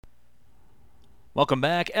Welcome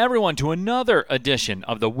back, everyone, to another edition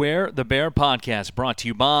of the Where the Bear podcast, brought to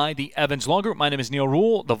you by the Evans Law Group. My name is Neil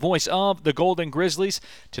Rule, the voice of the Golden Grizzlies.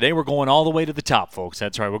 Today we're going all the way to the top, folks.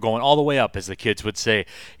 That's right, we're going all the way up, as the kids would say.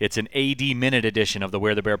 It's an AD Minute edition of the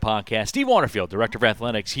Where the Bear podcast. Steve Waterfield, Director of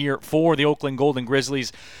Athletics, here for the Oakland Golden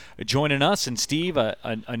Grizzlies, joining us. And Steve,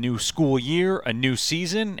 a new school year, a new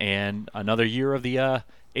season, and another year of the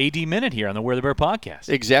AD Minute here on the Where the Bear podcast.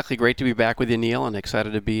 Exactly. Great to be back with you, Neil, and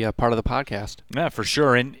excited to be a part of the podcast. Yeah, for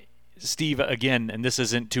sure. And Steve, again, and this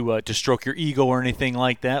isn't to stroke your ego or anything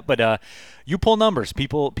like that, but you pull numbers.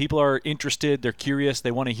 People are interested. They're curious. They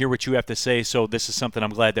want to hear what you have to say. So this is something I'm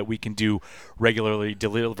glad that we can do regularly,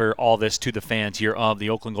 deliver all this to the fans here of the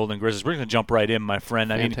Oakland Golden Grizzlies. We're going to jump right in, my friend.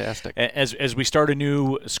 Fantastic. I mean, as we start a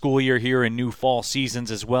new school year here and new fall seasons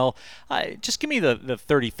as well, just give me the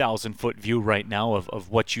 30,000-foot view right now of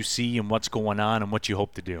what you see and what's going on and what you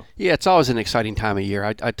hope to do. Yeah, it's always an exciting time of year.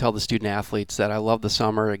 I tell the student athletes that I love the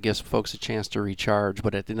summer. It gives folks a chance to recharge,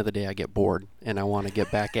 but at the end of the day, I get bored, and I want to get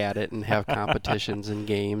back at it and have competitions and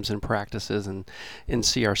games and practices and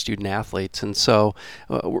see our student athletes. And so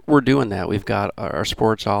we're doing that. We've got our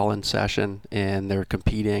sports all in session, and they're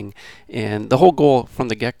competing. And the whole goal from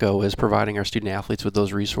the get-go is providing our student athletes with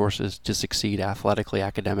those resources to succeed athletically,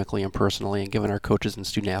 academically, and personally, and giving our coaches and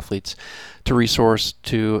student athletes resources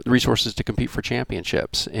to compete for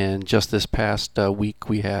championships. And just this past week,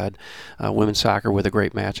 we had women's soccer with a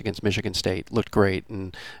great match against Michigan State. Looked great,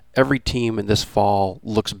 and every team in this fall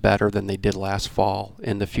looks better than they did last fall,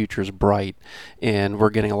 and the future is bright. And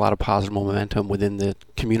we're getting a lot of positive momentum within the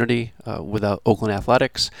community with Oakland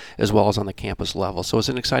Athletics, as well as on the campus level. So it's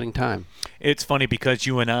an exciting time. It's funny because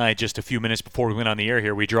you and I, just a few minutes before we went on the air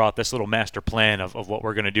here, we draw out this little master plan of what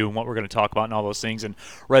we're going to do and what we're going to talk about and all those things. And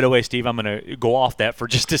right away, Steve, I'm going to go off that for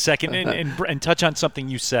just a second and touch on something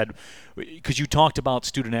you said, because you talked about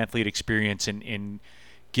student-athlete experience in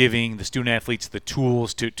giving the student athletes the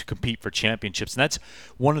tools to compete for championships. And that's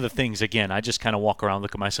one of the things, again, I just kind of walk around,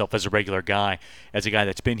 look at myself as a regular guy, as a guy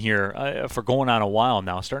that's been here for going on a while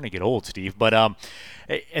now, starting to get old, Steve. But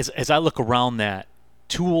as I look around that,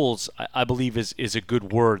 tools, I believe, is a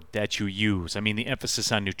good word that you use. I mean, the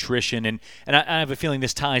emphasis on nutrition, and I have a feeling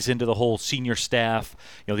this ties into the whole senior staff,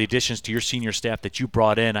 the additions to your senior staff that you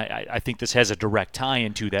brought in. I think this has a direct tie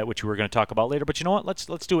into that, which we were going to talk about later. But you know what?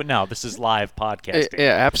 Let's do it now. This is live podcasting.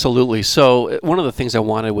 Yeah, absolutely. So one of the things I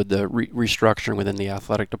wanted with the restructuring within the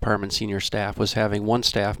athletic department senior staff was having one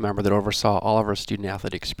staff member that oversaw all of our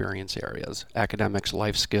student-athlete experience areas: academics,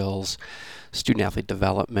 life skills, student-athlete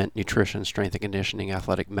development, nutrition, strength and conditioning,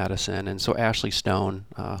 athletic medicine. And so Ashley Stone,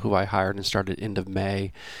 who I hired and started end of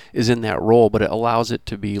May, is in that role, but it allows it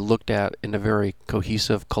to be looked at in a very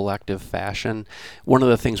cohesive, collective fashion. One of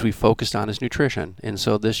the things we focused on is nutrition. And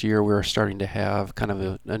so this year we're starting to have kind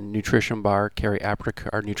of a nutrition bar. Carrie Aprick,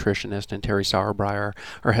 our nutritionist, and Terry Sauerbrei,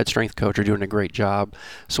 our head strength coach, are doing a great job.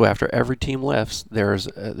 So after every team lifts,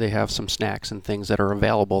 they have some snacks and things that are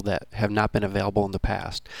available that have not been available in the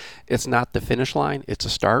past. It's not the finish line, it's a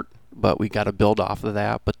start, but we got to build off of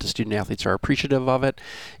that. But the student athletes are appreciative of it.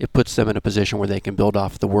 It puts them in a position where they can build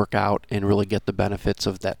off the workout and really get the benefits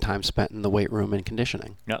of that time spent in the weight room and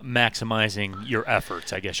conditioning. Now, maximizing your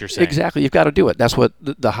efforts, I guess you're saying. Exactly. You've got to do it. That's what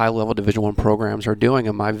the high-level Division I programs are doing,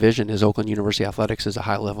 and my vision is Oakland University Athletics is a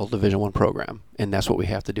high-level Division I program, and that's what we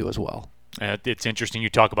have to do as well. It's interesting you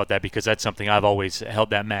talk about that, because that's something I've always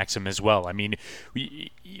held that maxim as well. I mean,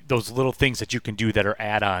 those little things that you can do that are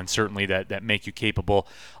add-ons, certainly that make you capable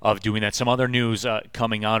of doing that. Some other news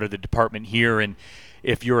coming out of the department here, and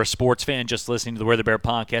if you're a sports fan just listening to the Where the Bear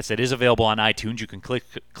podcast, that is available on iTunes. You can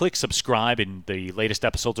click subscribe, and the latest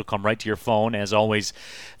episodes will come right to your phone. As always,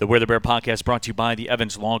 the Where the Bear podcast brought to you by the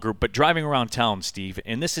Evans Law Group. But driving around town, Steve,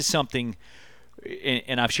 and this is something,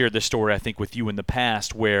 and I've shared this story, I think, with you in the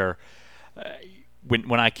past, where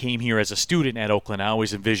when I came here as a student at Oakland, I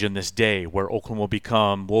always envisioned this day where Oakland will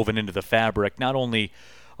become woven into the fabric, not only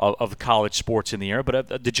of college sports in the area, but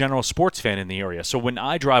of the general sports fan in the area. So when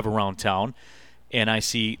I drive around town and I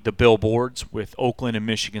see the billboards with Oakland and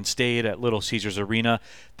Michigan State at Little Caesars Arena,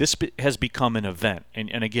 this has become an event.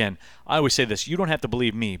 And again, I always say this, you don't have to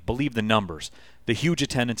believe me, believe the numbers. The huge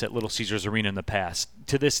attendance at Little Caesars Arena in the past.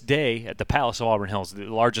 To this day, at the Palace of Auburn Hills, the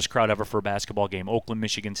largest crowd ever for a basketball game, Oakland,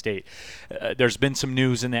 Michigan State. There's been some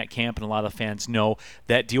news in that camp, and a lot of fans know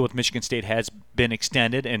that deal with Michigan State has been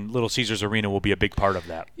extended, and Little Caesars Arena will be a big part of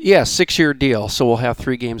that. Yeah, 6-year deal. So we'll have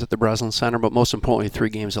 3 games at the Breslin Center, but most importantly, 3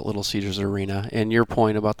 games at Little Caesars Arena. And your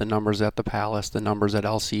point about the numbers at the Palace, the numbers at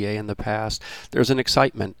LCA in the past, there's an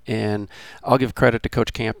excitement. And I'll give credit to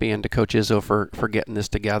Coach Campy and to Coach Izzo for getting this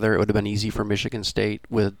together. It would have been easy for Michigan Michigan State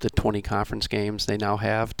with the 20 conference games they now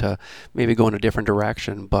have to maybe go in a different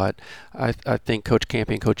direction. But I think Coach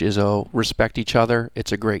Campy and Coach Izzo respect each other.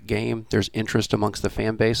 It's a great game. There's interest amongst the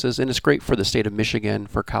fan bases, and it's great for the state of Michigan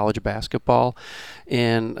for college basketball.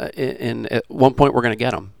 And at one point we're going to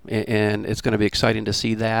get them, and it's going to be exciting to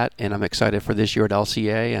see that. And I'm excited for this year at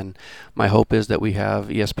LCA, and my hope is that we have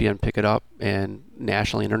ESPN pick it up and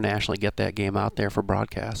nationally, internationally get that game out there for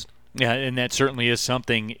broadcast. Yeah, and that certainly is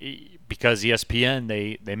something, because ESPN,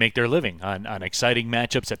 they make their living on exciting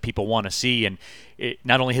matchups that people want to see. And it,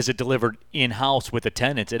 not only has it delivered in-house with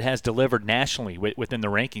attendance, it has delivered nationally within the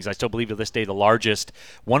rankings. I still believe to this day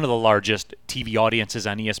one of the largest TV audiences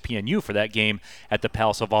on ESPNU for that game at the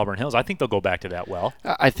Palace of Auburn Hills. I think they'll go back to that well.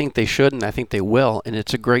 I think they should, and I think they will. And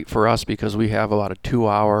it's great for us because we have about a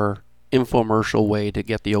 2-hour infomercial way to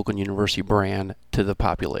get the Oakland University brand to the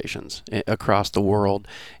populations across the world.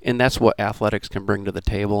 And that's what athletics can bring to the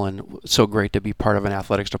table, and so great to be part of an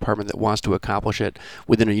athletics department that wants to accomplish it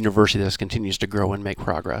within a university that continues to grow and make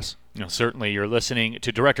progress. Certainly, you're listening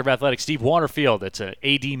to Director of Athletics Steve Waterfield. It's an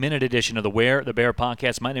AD Minute edition of the Wear the Bear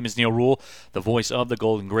podcast. My name is Neil Rule, the voice of the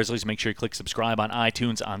Golden Grizzlies. Make sure you click subscribe on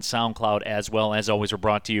iTunes, on SoundCloud as well. As always, we're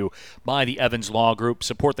brought to you by the Evans Law Group.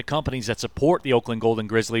 Support the companies that support the Oakland Golden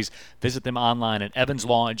Grizzlies. Visit them online at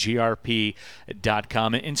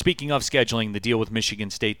evanslawgrp.com. And speaking of scheduling, the deal with Michigan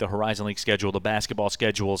State, the Horizon League schedule, the basketball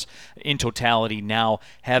schedules in totality now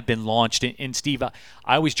have been launched. And Steve, I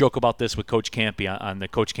always joke about this with Coach Campy on the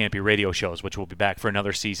Coach Campy radio shows, which will be back for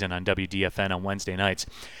another season on WDFN on Wednesday nights.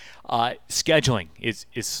 Scheduling is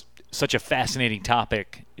such a fascinating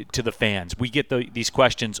topic to the fans. We get these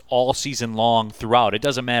questions all season long throughout. It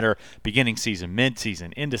doesn't matter beginning season,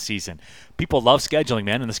 mid-season, into season. People love scheduling,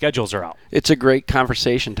 man, and the schedules are out. It's a great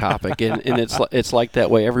conversation topic, and it's like that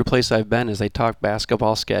way. Every place I've been is they talk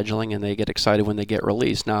basketball scheduling, and they get excited when they get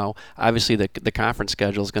released. Now, obviously, the conference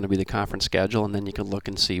schedule is going to be the conference schedule, and then you can look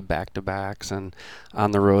and see back-to-backs and on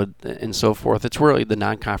the road and so forth. It's really the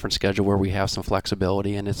non-conference schedule where we have some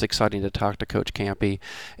flexibility, and it's exciting to talk to Coach Campy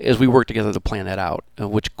as we work together to plan that out,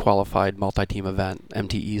 which qualified multi-team event,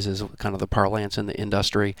 MTEs is kind of the parlance in the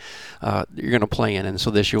industry, you're going to play in. And so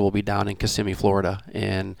this year we'll be down in Kissimmee, Florida,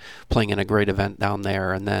 and playing in a great event down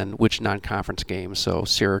there. And then which non-conference games? So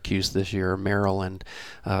Syracuse this year, Maryland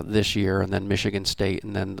this year, and then Michigan State,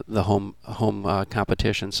 and then the home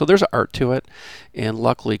competition. So there's an art to it. And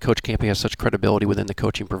luckily, Coach Campy has such credibility within the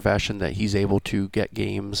coaching profession that he's able to get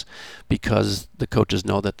games because the coaches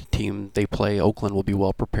know that the team they play, Oakland, will be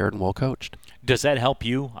well prepared and well coached. Does that help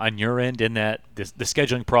you on your end in that the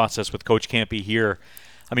scheduling process with Coach Campy here?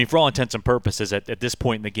 I mean, for all intents and purposes, at this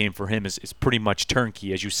point in the game for him is pretty much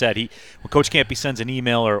turnkey. As you said, when Coach Campy sends an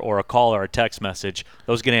email or a call or a text message,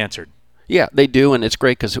 those get answered. Yeah, they do, and it's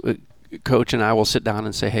great because Coach and I will sit down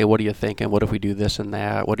and say, hey, what are you thinking? What if we do this and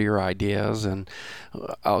that? What are your ideas? And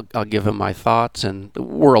I'll give him my thoughts, and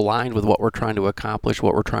we're aligned with what we're trying to accomplish,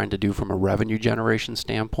 what we're trying to do from a revenue generation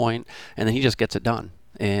standpoint, and then he just gets it done.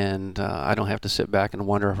 And I don't have to sit back and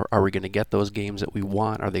wonder, are we going to get those games that we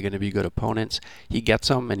want? Are they going to be good opponents? He gets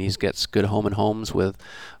them, and he gets good home and homes with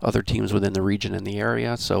other teams within the region and the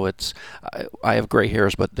area. So I have gray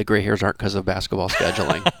hairs, but the gray hairs aren't because of basketball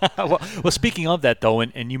scheduling. Well, speaking of that, though,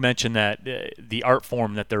 and you mentioned that the art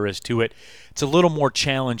form that there is to it, it's a little more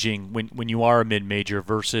challenging when you are a mid-major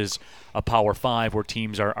versus a Power 5 where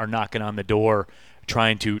teams are knocking on the door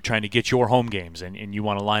trying to get your home games, and you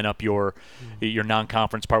want to line up your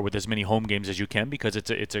non-conference part with as many home games as you can because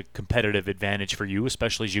it's a competitive advantage for you,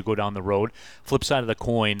 especially as you go down the road. Flip side of the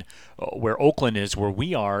coin, where Oakland is, where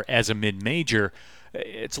we are as a mid-major,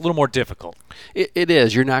 it's a little more difficult. It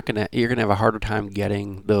is. You're gonna have a harder time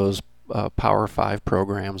getting those Power 5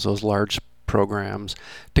 programs, those large programs,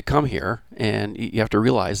 to come here, and you have to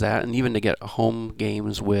realize that. And even to get home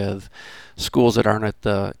games with schools that aren't at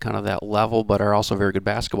the kind of that level but are also very good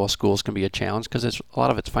basketball schools can be a challenge because a lot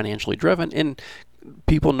of it's financially driven, and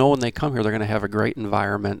people know when they come here they're going to have a great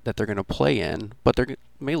environment that they're going to play in, but they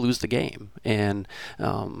may lose the game. And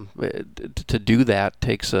to do that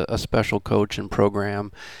takes a special coach and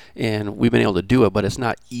program, and we've been able to do it, but it's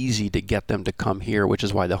not easy to get them to come here, which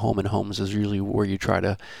is why the home and homes is usually where you try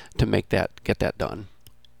to get that done.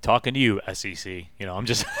 Talking to you, SEC. I'm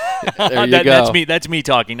just there you go. That's me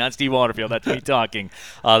talking, not Steve Waterfield. That's me talking.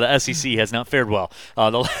 The SEC has not fared well the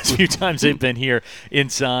last few times they've been here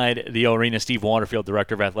inside the arena. Steve Waterfield,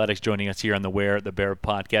 Director of Athletics, joining us here on the Wear the Bear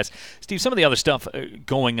podcast. Steve, some of the other stuff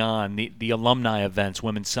going on, the alumni events,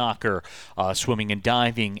 women's soccer, swimming and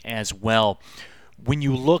diving as well. When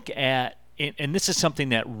you look at, and this is something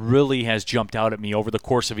that really has jumped out at me over the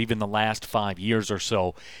course of even the last 5 years or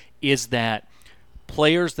so, is that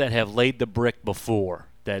players that have laid the brick before,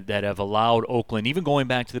 that have allowed Oakland, even going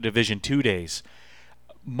back to the Division II days,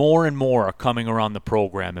 more and more are coming around the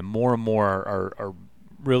program, and more are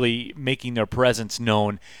really making their presence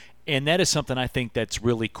known. And that is something I think that's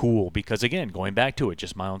really cool because, again, going back to it,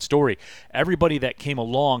 just my own story, everybody that came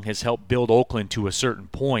along has helped build Oakland to a certain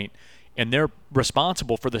point, and they're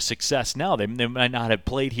responsible for the success now. They might not have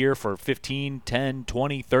played here for 15, 10,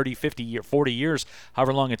 20, 30, 50, 40 years,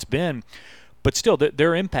 however long it's been, but still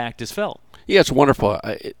their impact is felt. Yeah, it's wonderful.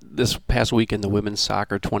 This past weekend, the women's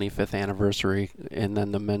soccer 25th anniversary, and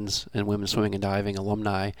then the men's and women's swimming and diving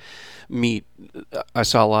alumni meet. I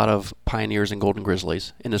saw a lot of Pioneers and Golden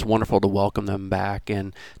Grizzlies, and it's wonderful to welcome them back.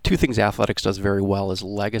 And two things athletics does very well is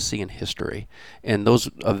legacy and history. And those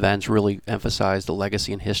events really emphasize the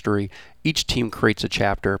legacy and history. Each team creates a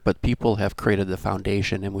chapter, but people have created the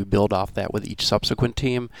foundation, and we build off that with each subsequent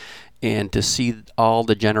team. And to see all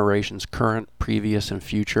the generations, current, previous, and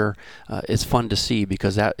future, it's fun to see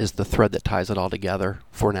because that is the thread that ties it all together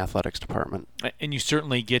for an athletics department. And you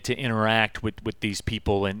certainly get to interact with these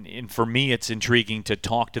people, and for me, it's intriguing to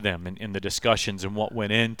talk to them in the discussions and what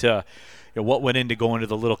went into going to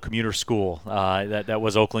the little commuter school that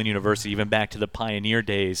was Oakland University, even back to the Pioneer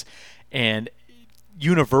days. And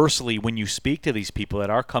universally, when you speak to these people that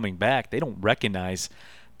are coming back, they don't recognize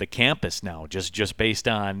the campus now, just based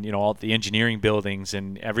on all the engineering buildings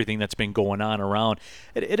and everything that's been going on around.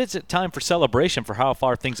 It is a time for celebration for how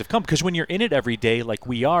far things have come, because when you're in it every day like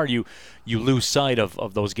we are, you lose sight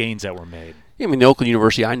of those gains that were made. I mean, the Oakland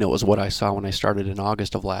University I know is what I saw when I started in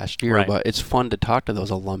August of last year, right. But it's fun to talk to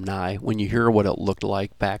those alumni when you hear what it looked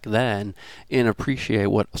like back then and appreciate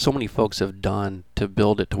what so many folks have done to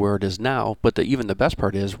build it to where it is now. But even the best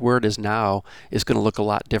part is where it is now is going to look a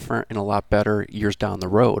lot different and a lot better years down the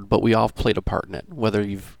road. But we all played a part in it. Whether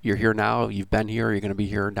you're here now, you've been here, you're going to be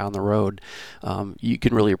here down the road, you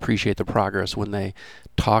can really appreciate the progress when they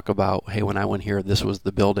talk about, hey, when I went here, this was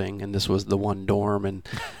the building and this was the one dorm, and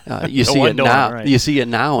you see it now. Right. You see it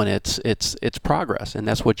now, and it's progress, and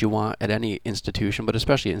that's what you want at any institution, but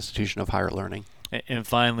especially an institution of higher learning. And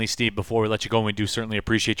finally, Steve, before we let you go, we do certainly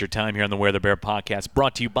appreciate your time here on the Wear the Bear podcast,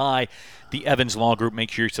 brought to you by the Evans Law Group.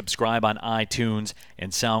 Make sure you subscribe on iTunes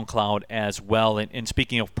and SoundCloud as well. And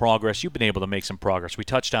speaking of progress, you've been able to make some progress. We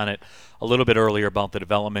touched on it a little bit earlier about the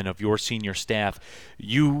development of your senior staff.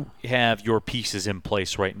 You have your pieces in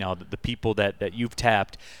place right now, the people that you've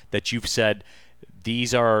tapped, that you've said,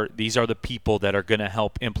 these are the people that are going to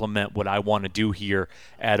help implement what I want to do here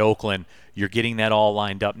at Oakland. You're getting that all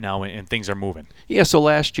lined up now, and things are moving. Yeah, so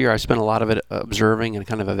last year I spent a lot of it observing and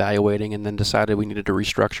kind of evaluating, and then decided we needed to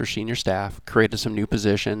restructure senior staff, created some new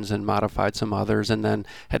positions and modified some others, and then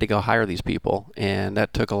had to go hire these people. And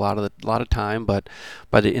that took a lot of time, but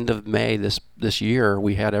by the end of May this year,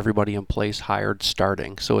 we had everybody in place hired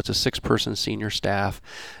starting. So it's a 6-person senior staff,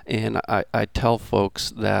 and I tell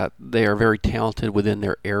folks that they are very talented within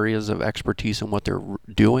their areas of expertise and what they're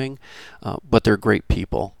doing, but they're great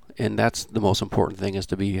people. And that's the most important thing, is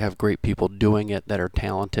to have great people doing it that are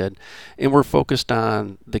talented. And we're focused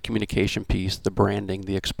on the communication piece, the branding,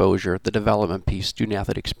 the exposure, the development piece, student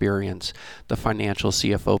athlete experience, the financial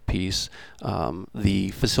CFO piece, the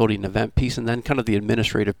facility and event piece, and then kind of the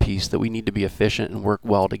administrative piece, that we need to be efficient and work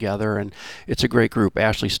well together. And it's a great group.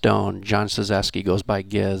 Ashley Stone, John Stazeski goes by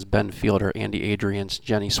Giz, Ben Fielder, Andy Adrians,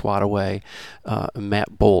 Jenny Swadaway,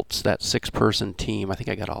 Matt Bolts, that 6-person team. I think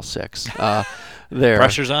I got all 6. There.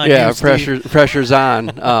 Pressure's on. Yeah, pressure's on.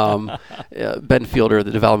 Ben Fielder,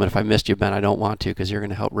 the development. If I missed you, Ben, I don't want to, because you're going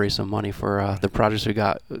to help raise some money for the projects we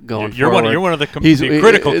got going forward. You're one of the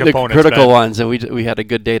critical components. The critical Ben. ones, and we had a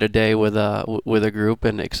good day today with a group,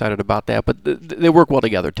 and excited about that. But they work well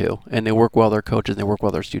together too, and they work well with their coaches, and they work well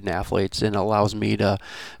with their student athletes, and it allows me to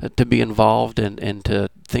be involved and to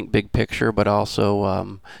think big picture, but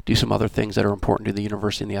also do some other things that are important to the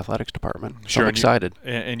university and the athletics department. So Sure, I'm excited.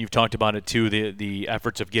 And you've talked about it too, the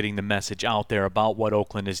efforts of getting the message out there about what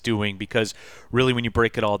Oakland is doing, because really when you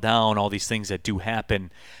break it all down, all these things that do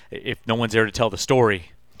happen, if no one's there to tell the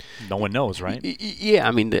story, no one knows, right? Yeah,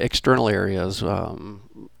 I mean, the external areas,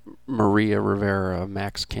 Maria Rivera,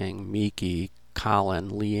 Max King, Miki, Colin,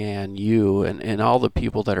 Leanne, you, and all the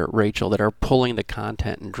people that are Rachel that are pulling the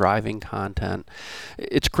content and driving content.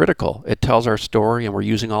 It's critical. It tells our story, and we're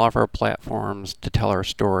using all of our platforms to tell our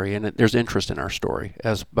story. And there's interest in our story,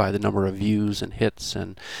 as by the number of views and hits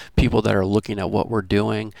and people that are looking at what we're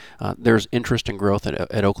doing. There's interest and growth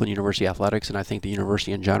at Oakland University Athletics, and I think the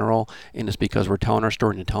university in general. And it's because we're telling our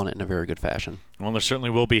story and telling it in a very good fashion. Well, there certainly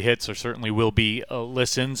will be hits. There certainly will be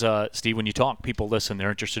listens. Steve, when you talk, people listen. They're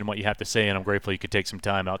interested in what you have to say, and I'm grateful you could take some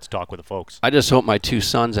time out to talk with the folks. I just hope my two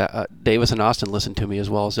sons, Davis and Austin, listen to me as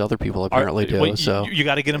well as the other people apparently do. Well, so you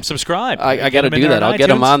got to get them subscribed. I got to do that. I'll get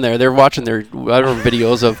them on there. They're watching their other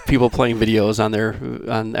videos of people playing videos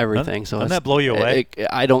on everything. So doesn't that blow you away?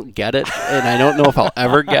 I don't get it, and I don't know if I'll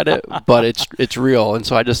ever get it, but it's real. And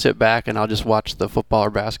so I just sit back and I'll just watch the football or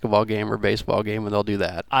basketball game or baseball game, and they'll do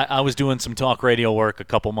that. I was doing some talk radio work a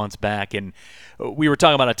couple months back, and we were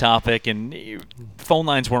talking about a topic, and phone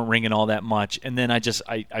lines weren't ringing all that much. And then I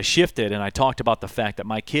shifted, and I talked about the fact that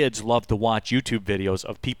my kids love to watch YouTube videos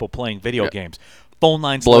of people playing video games. Phone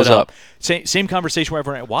lines blows lit up. Same conversation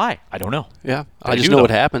wherever. Why? I don't know. Yeah, I just know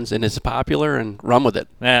what happens, and it's popular, and run with it.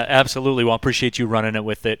 Absolutely. Well, I appreciate you running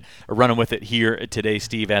with it here today,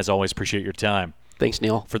 Steve. As always, appreciate your time. Thanks,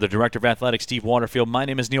 Neil. For the Director of Athletics, Steve Waterfield, my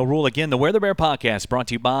name is Neil Rule. Again, the Where the Bear podcast brought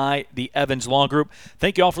to you by the Evans Law Group.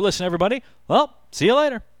 Thank you all for listening, everybody. Well, see you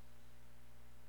later.